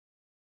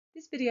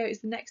This video is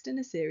the next in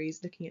a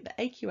series looking at the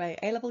AQA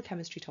A-level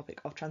chemistry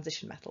topic of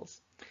transition metals.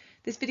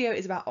 This video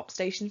is about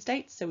oxidation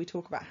states, so we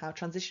talk about how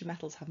transition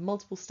metals have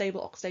multiple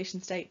stable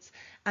oxidation states,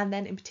 and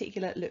then in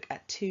particular look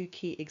at two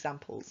key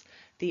examples,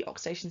 the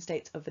oxidation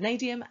states of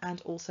vanadium and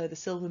also the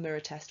silver mirror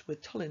test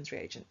with Tollens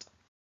reagent.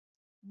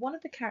 One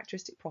of the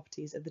characteristic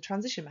properties of the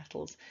transition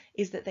metals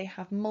is that they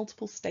have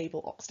multiple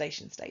stable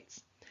oxidation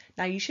states.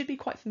 Now you should be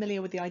quite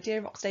familiar with the idea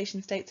of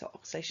oxidation states or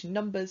oxidation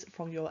numbers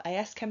from your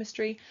AS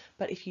chemistry,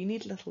 but if you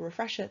need a little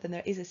refresher, then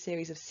there is a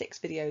series of 6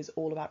 videos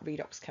all about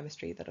redox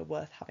chemistry that are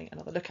worth having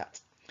another look at.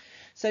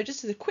 So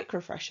just as a quick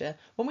refresher,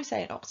 when we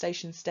say an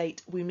oxidation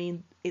state, we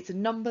mean it's a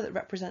number that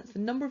represents the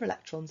number of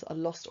electrons that are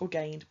lost or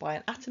gained by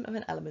an atom of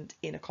an element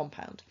in a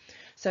compound.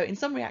 So in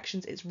some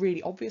reactions, it's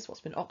really obvious what's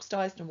been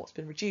oxidized and what's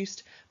been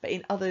reduced, but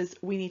in others,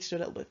 we need to do a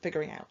little bit of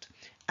figuring out.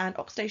 And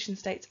oxidation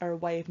states are a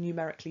way of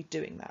numerically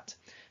doing that.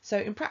 So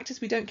in practice,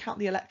 we don't count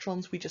the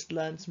electrons, we just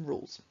learn some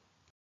rules.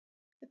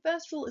 The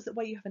first rule is that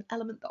where you have an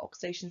element, the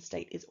oxidation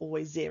state is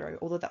always 0,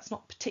 although that's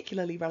not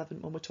particularly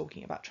relevant when we're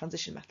talking about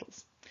transition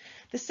metals.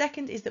 The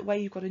second is that where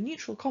you've got a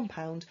neutral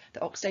compound,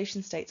 the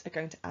oxidation states are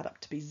going to add up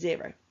to be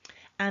 0.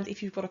 And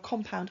if you've got a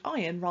compound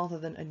ion rather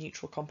than a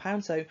neutral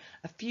compound, so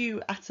a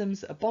few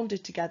atoms that are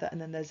bonded together and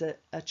then there's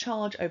a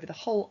charge over the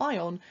whole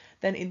ion,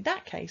 then in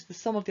that case the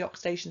sum of the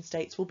oxidation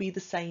states will be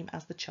the same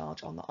as the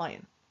charge on the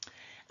ion.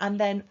 And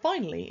then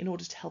finally, in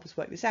order to help us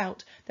work this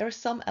out, there are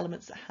some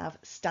elements that have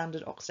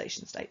standard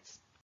oxidation states.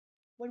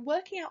 When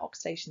working out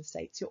oxidation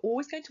states, you're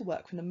always going to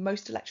work from the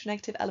most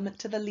electronegative element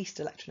to the least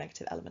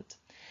electronegative element.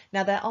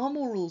 Now there are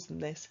more rules than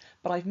this,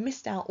 but I've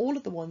missed out all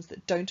of the ones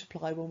that don't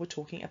apply when we're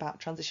talking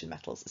about transition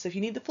metals. So if you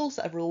need the full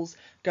set of rules,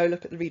 go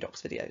look at the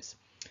redox videos.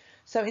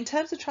 So in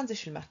terms of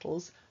transition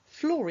metals,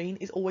 fluorine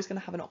is always going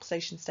to have an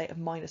oxidation state of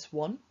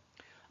 -1,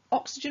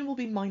 oxygen will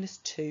be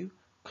 -2,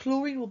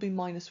 chlorine will be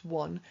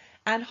 -1,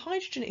 and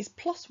hydrogen is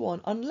 +1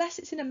 unless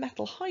it's in a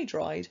metal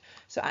hydride.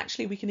 So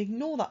actually we can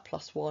ignore that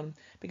 +1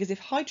 because if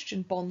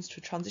hydrogen bonds to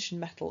a transition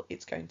metal,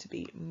 it's going to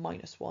be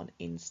 -1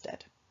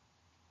 instead.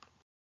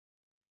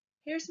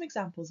 Here are some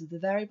examples of the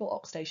variable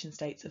oxidation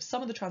states of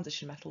some of the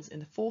transition metals in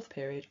the 4th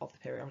period of the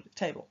periodic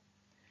table.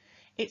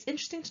 It's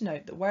interesting to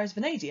note that whereas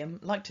vanadium,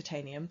 like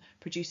titanium,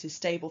 produces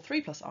stable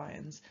 3+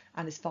 ions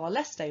and is far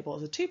less stable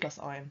as a 2+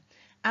 ion,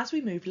 as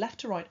we move left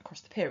to right across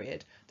the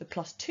period, the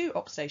 +2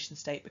 oxidation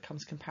state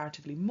becomes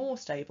comparatively more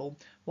stable,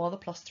 while the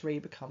 +3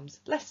 becomes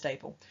less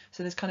stable.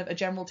 So there's kind of a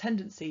general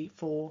tendency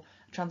for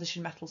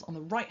transition metals on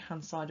the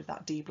right-hand side of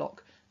that D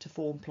block to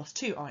form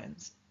 +2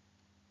 ions.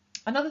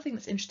 Another thing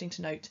that's interesting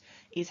to note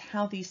is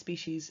how these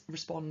species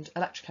respond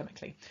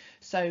electrochemically.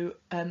 So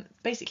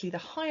basically, the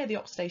higher the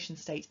oxidation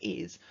state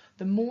is,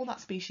 the more that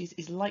species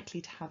is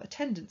likely to have a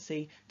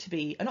tendency to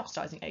be an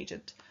oxidizing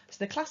agent. So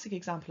the classic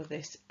example of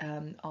this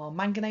are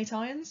manganate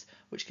ions,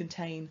 which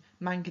contain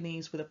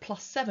manganese with a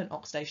 +7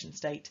 oxidation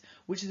state,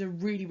 which is a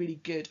really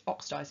good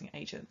oxidizing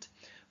agent.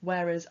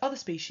 Whereas other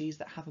species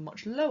that have a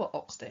much lower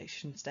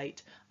oxidation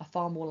state are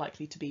far more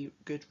likely to be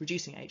good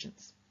reducing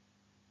agents.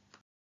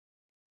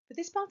 For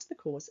this part of the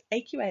course,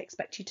 AQA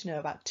expects you to know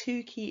about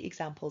two key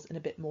examples in a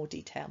bit more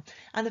detail,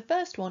 and the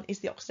first one is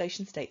the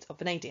oxidation states of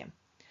vanadium.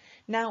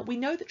 Now, we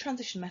know that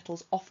transition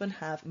metals often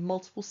have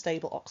multiple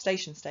stable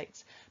oxidation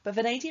states, but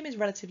vanadium is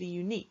relatively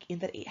unique in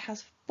that it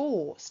has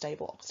 4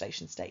 stable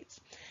oxidation states,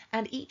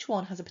 and each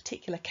one has a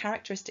particular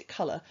characteristic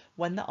colour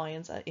when the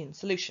ions are in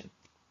solution.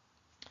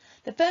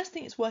 The first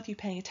thing it's worth you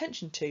paying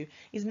attention to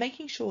is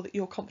making sure that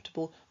you're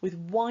comfortable with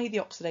why the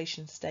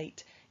oxidation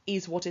state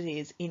is what it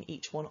is in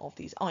each one of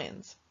these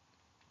ions.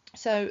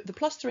 So the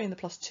 +3 and the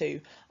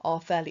 +2 are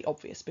fairly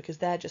obvious because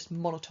they're just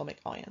monatomic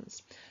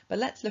ions. But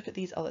let's look at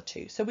these other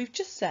two. So we've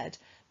just said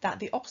that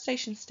the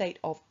oxidation state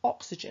of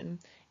oxygen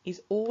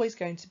is always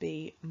going to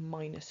be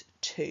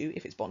 -2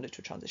 if it's bonded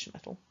to a transition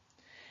metal.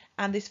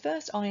 And this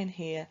first ion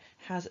here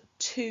has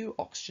 2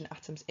 oxygen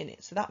atoms in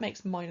it, so that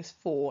makes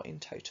 -4 in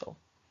total.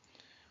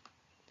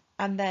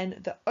 And then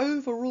the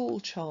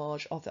overall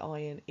charge of the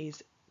ion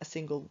is a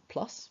single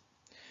plus.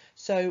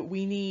 So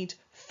we need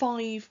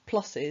 5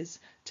 pluses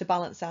to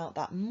balance out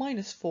that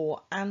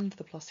 -4 and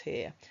the plus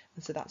here,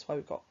 and so that's why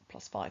we've got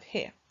 +5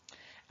 here.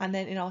 And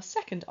then in our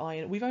second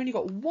ion, we've only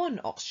got 1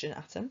 oxygen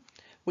atom,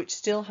 which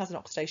still has an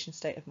oxidation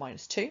state of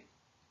 -2.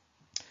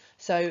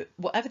 So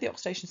whatever the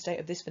oxidation state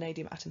of this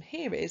vanadium atom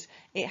here is,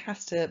 it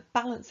has to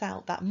balance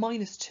out that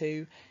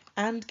 -2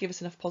 and give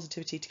us enough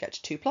positivity to get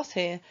to 2+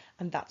 here,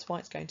 and that's why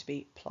it's going to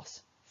be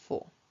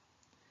 +4.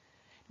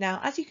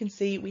 Now, as you can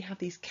see, we have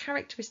these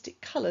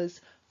characteristic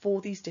colours for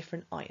these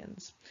different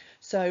ions.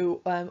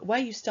 So where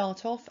you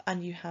start off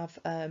and you have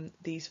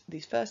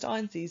these first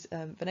ions, these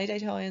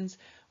vanadate ions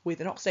with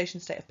an oxidation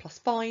state of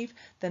 +5,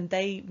 then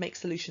they make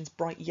solutions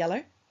bright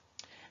yellow.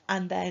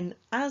 And then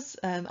as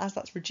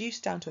that's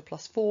reduced down to a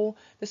 +4,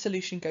 the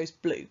solution goes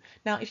blue.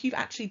 Now, if you've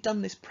actually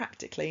done this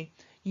practically,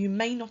 you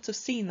may not have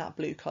seen that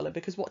blue colour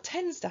because what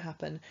tends to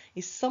happen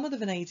is some of the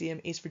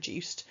vanadium is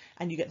reduced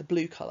and you get the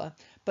blue colour,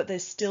 but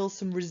there's still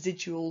some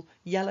residual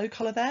yellow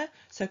colour there.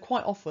 So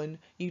quite often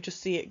you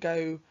just see it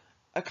go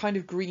a kind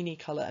of greeny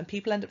colour, and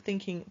people end up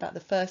thinking that the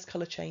first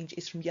colour change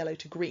is from yellow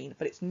to green,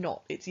 but it's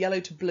not. It's yellow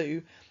to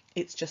blue.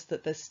 It's just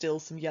that there's still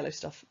some yellow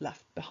stuff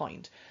left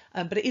behind.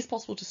 But it is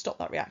possible to stop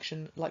that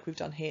reaction like we've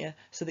done here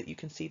so that you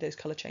can see those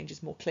colour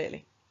changes more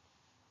clearly.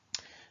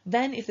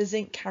 Then if the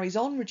zinc carries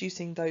on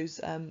reducing those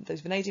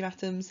vanadium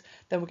atoms,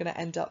 then we're going to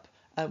end up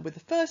with the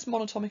first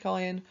monatomic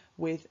ion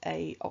with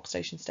a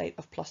oxidation state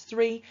of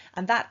 +3,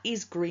 and that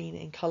is green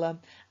in colour.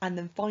 And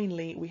then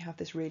finally we have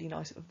this really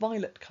nice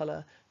violet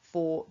colour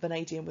for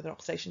vanadium with an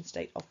oxidation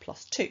state of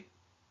 +2.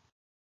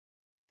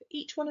 For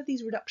each one of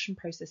these reduction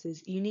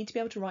processes, you need to be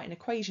able to write an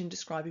equation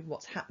describing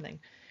what's happening.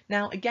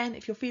 Now, again,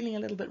 if you're feeling a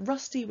little bit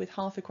rusty with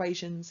half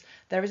equations,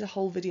 there is a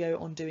whole video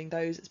on doing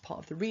those as part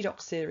of the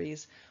redox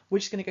series. We're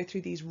just going to go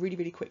through these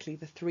really quickly,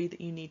 the 3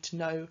 that you need to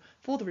know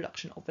for the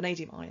reduction of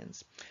vanadium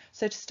ions.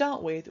 So to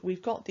start with,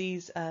 we've got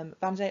these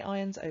vanadate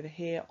ions over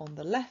here on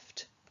the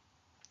left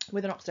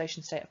with an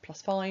oxidation state of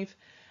 +5,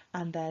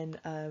 and then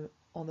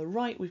on the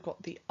right we've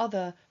got the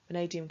other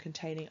vanadium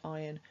containing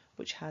ion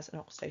which has an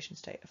oxidation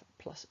state of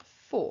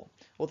 +4,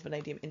 or the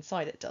vanadium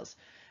inside it does.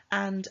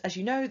 And as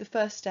you know, the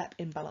first step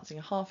in balancing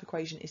a half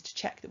equation is to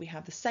check that we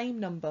have the same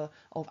number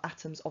of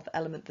atoms of the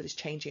element that is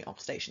changing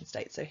oxidation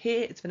state. So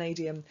here it's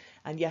vanadium,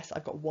 and yes,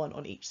 I've got 1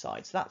 on each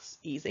side, so that's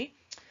easy.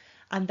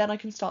 And then I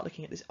can start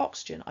looking at this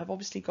oxygen. I've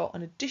obviously got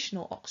an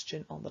additional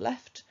oxygen on the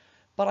left,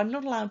 but I'm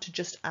not allowed to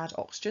just add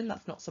oxygen.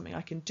 That's not something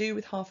I can do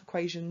with half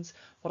equations.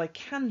 What I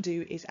can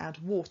do is add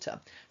water.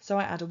 So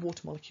I add a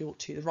water molecule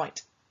to the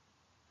right.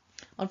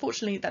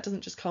 Unfortunately, that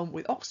doesn't just come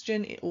with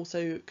oxygen, it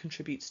also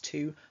contributes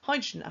to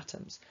hydrogen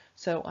atoms.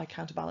 So I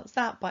counterbalance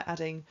that by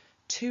adding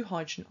 2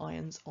 hydrogen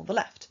ions on the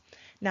left.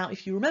 Now,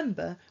 if you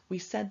remember, we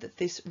said that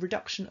this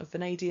reduction of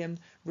vanadium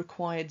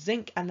required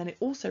zinc, and then it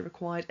also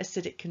required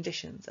acidic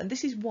conditions. And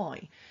this is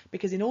why,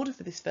 because in order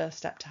for this first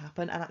step to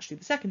happen, and actually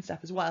the second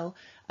step as well,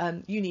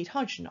 you need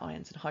hydrogen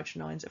ions, and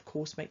hydrogen ions, of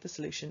course, make the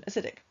solution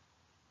acidic.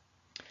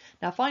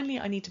 Now finally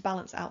I need to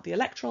balance out the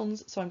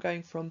electrons, so I'm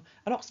going from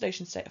an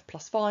oxidation state of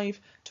 +5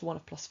 to one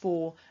of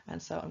 +4,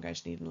 and so I'm going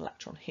to need an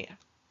electron here.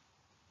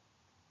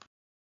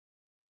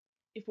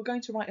 If we're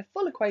going to write a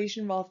full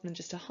equation rather than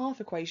just a half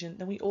equation,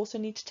 then we also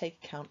need to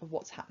take account of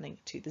what's happening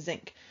to the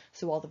zinc.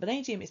 So while the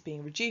vanadium is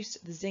being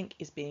reduced, the zinc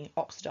is being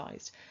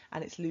oxidised,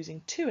 and it's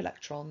losing 2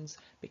 electrons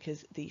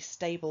because the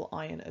stable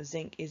ion of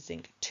zinc is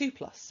zinc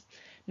 2+.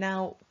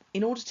 Now,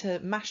 in order to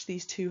mash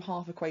these 2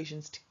 half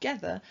equations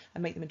together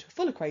and make them into a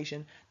full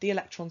equation, the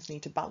electrons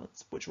need to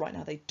balance, which right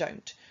now they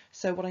don't.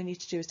 So what I need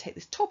to do is take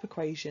this top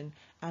equation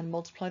and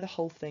multiply the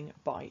whole thing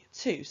by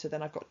 2. So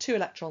then I've got 2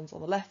 electrons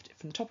on the left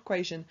from the top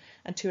equation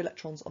and 2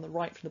 electrons on the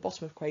right from the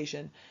bottom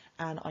equation,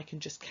 and I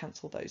can just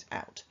cancel those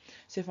out.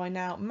 So if I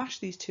now mash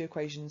these 2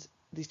 equations,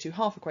 these 2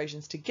 half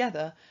equations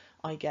together,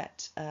 I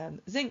get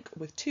zinc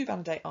with 2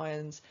 vanadate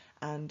ions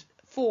and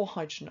 4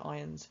 hydrogen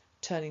ions,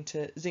 turning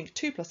to zinc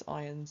 2+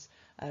 ions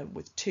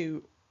with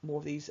 2 more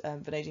of these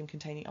vanadium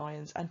containing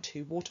ions and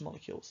 2 water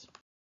molecules.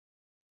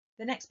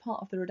 The next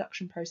part of the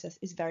reduction process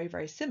is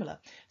very similar.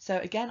 So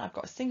again, I've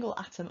got a single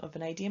atom of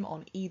vanadium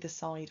on either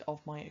side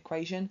of my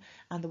equation,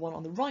 and the one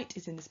on the right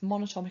is in this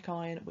monatomic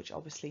ion, which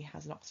obviously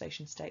has an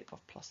oxidation state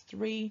of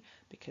 +3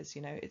 because,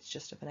 you know, it's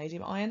just a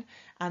vanadium ion.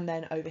 And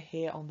then over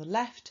here on the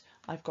left,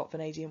 I've got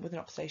vanadium with an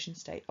oxidation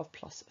state of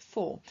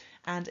 +4.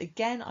 And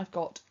again, I've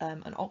got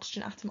an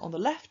oxygen atom on the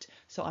left,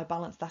 so I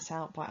balance that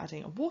out by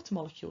adding a water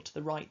molecule to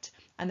the right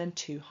and then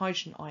 2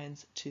 hydrogen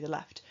ions to the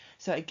left.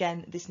 So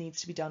again, this needs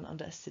to be done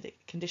under acidic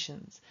conditions.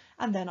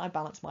 And then I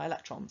balance my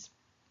electrons.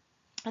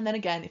 And then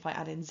again, if I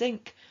add in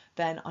zinc,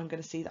 then I'm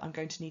going to see that I'm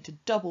going to need to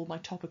double my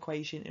top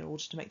equation in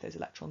order to make those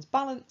electrons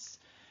balance.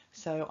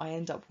 So I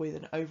end up with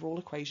an overall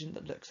equation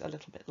that looks a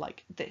little bit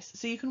like this.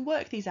 So you can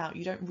work these out,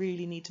 you don't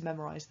really need to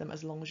memorise them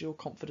as long as you're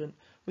confident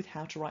with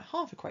how to write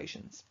half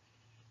equations.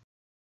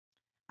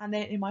 And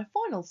then in my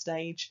final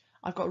stage,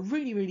 I've got a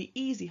really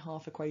easy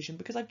half equation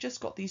because I've just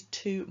got these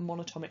 2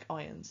 monatomic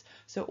ions.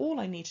 So all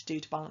I need to do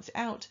to balance it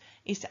out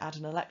is to add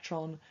an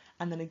electron,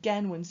 and then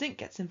again when zinc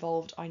gets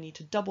involved I need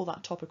to double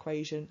that top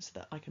equation so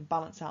that I can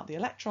balance out the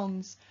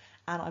electrons,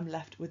 and I'm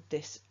left with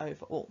this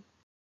overall.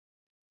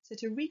 So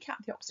to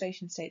recap the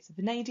oxidation states of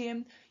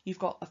vanadium, you've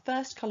got a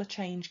first colour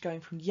change going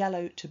from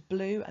yellow to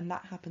blue, and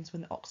that happens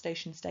when the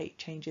oxidation state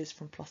changes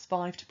from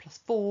 +5 to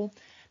 +4.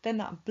 Then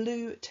that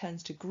blue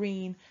turns to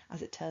green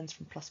as it turns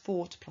from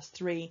 +4 to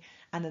 +3,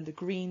 and then the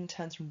green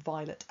turns from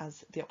violet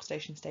as the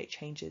oxidation state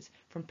changes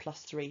from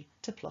 +3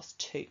 to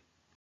 +2.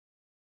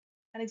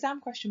 An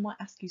exam question might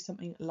ask you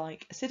something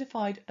like,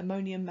 acidified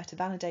ammonium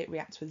metavanadate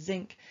reacts with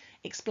zinc.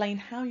 Explain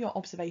how your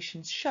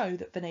observations show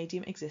that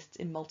vanadium exists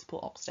in multiple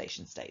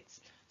oxidation states.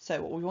 So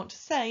what we want to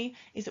say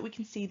is that we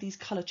can see these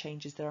colour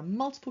changes. There are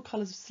multiple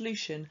colours of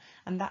solution,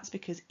 and that's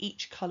because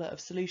each colour of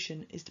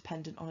solution is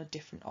dependent on a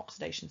different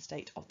oxidation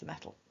state of the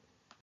metal.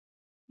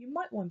 You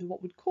might wonder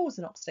what would cause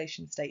an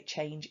oxidation state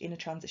change in a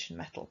transition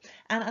metal,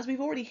 and as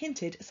we've already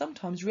hinted,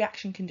 sometimes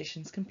reaction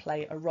conditions can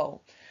play a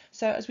role.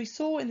 So as we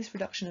saw in this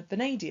reduction of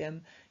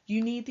vanadium,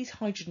 you need these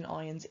hydrogen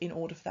ions in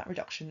order for that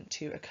reduction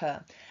to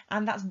occur.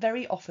 And that's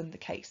very often the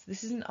case.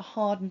 This isn't a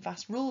hard and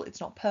fast rule, it's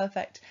not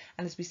perfect.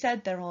 And as we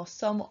said, there are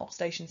some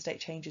oxidation state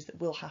changes that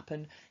will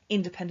happen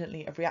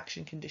independently of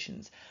reaction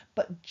conditions.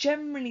 But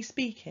generally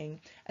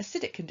speaking,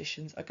 acidic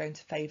conditions are going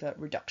to favour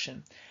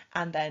reduction.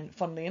 And then,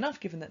 funnily enough,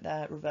 given that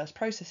they're reverse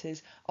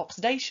processes,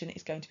 oxidation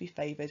is going to be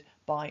favoured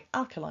by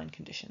alkaline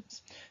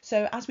conditions.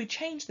 So as we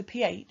change the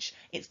pH,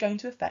 it's going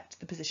to affect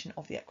the position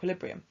of the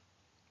equilibrium.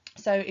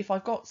 So if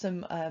I've got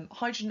some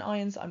hydrogen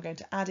ions I'm going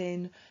to add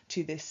in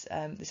to this,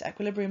 this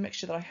equilibrium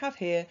mixture that I have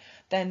here,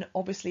 then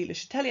obviously Le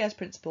Chatelier's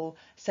principle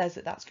says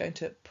that that's going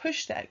to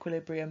push the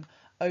equilibrium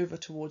over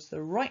towards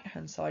the right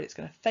hand side. It's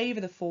going to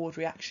favour the forward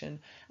reaction,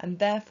 and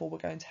therefore we're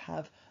going to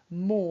have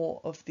more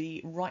of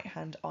the right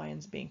hand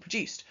ions being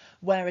produced.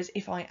 Whereas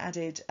if I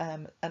added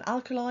an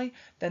alkali,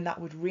 then that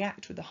would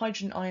react with the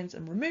hydrogen ions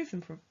and remove them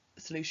from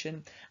the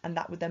solution, and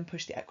that would then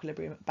push the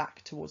equilibrium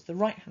back towards the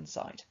right hand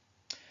side.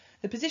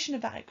 The position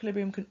of that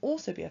equilibrium can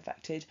also be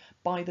affected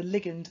by the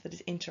ligand that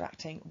is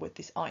interacting with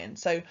this ion.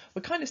 So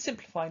we're kind of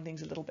simplifying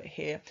things a little bit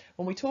here.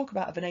 When we talk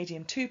about a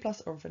vanadium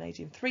 2+ or a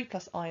vanadium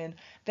 3+ ion,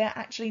 they're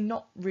actually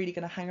not really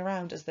going to hang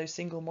around as those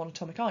single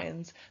monatomic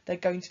ions. They're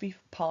going to be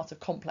part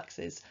of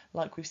complexes,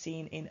 like we've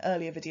seen in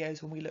earlier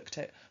videos when we looked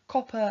at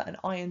copper and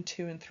iron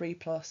 2 and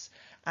 3+,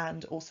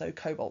 and also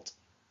cobalt.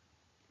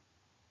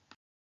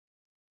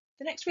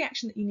 The next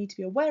reaction that you need to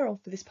be aware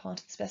of for this part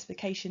of the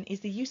specification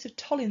is the use of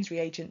Tollens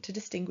reagent to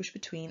distinguish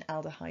between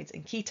aldehydes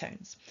and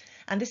ketones.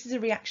 And this is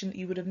a reaction that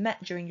you would have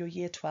met during your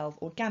Year 12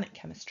 organic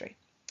chemistry.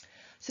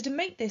 So to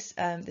make this,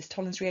 this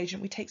Tollens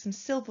reagent, we take some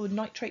silver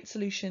nitrate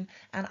solution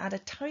and add a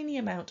tiny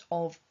amount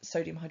of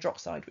sodium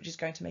hydroxide, which is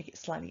going to make it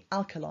slightly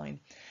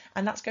alkaline.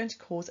 And that's going to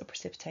cause a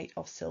precipitate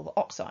of silver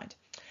oxide.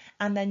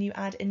 And then you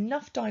add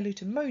enough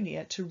dilute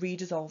ammonia to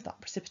redissolve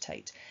that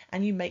precipitate,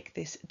 and you make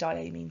this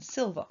diamine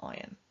silver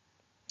ion.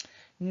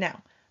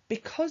 Now,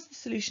 because the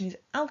solution is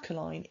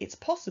alkaline, it's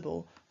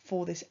possible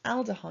for this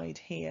aldehyde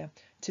here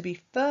to be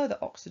further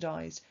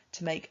oxidised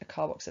to make a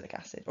carboxylic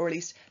acid, or at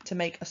least to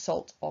make a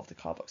salt of the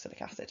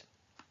carboxylic acid.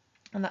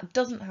 And that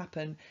doesn't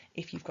happen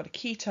if you've got a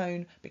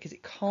ketone, because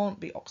it can't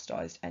be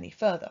oxidised any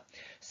further.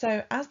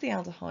 So as the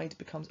aldehyde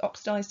becomes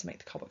oxidised to make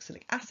the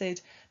carboxylic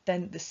acid,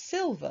 then the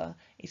silver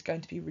is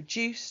going to be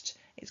reduced,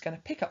 it's going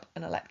to pick up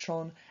an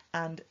electron,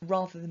 and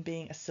rather than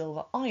being a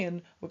silver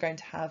ion, we're going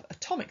to have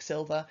atomic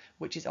silver,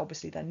 which is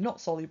obviously then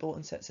not soluble,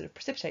 and so it sort of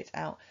precipitates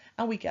out,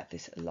 and we get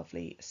this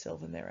lovely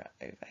silver mirror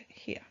over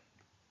here.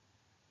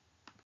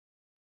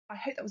 I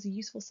hope that was a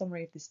useful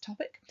summary of this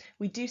topic.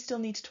 We do still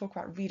need to talk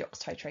about redox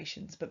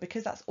titrations, but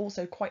because that's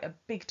also quite a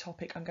big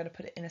topic, I'm going to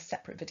put it in a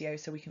separate video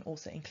so we can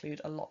also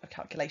include a lot of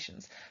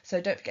calculations. So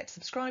don't forget to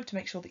subscribe to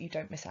make sure that you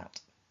don't miss out.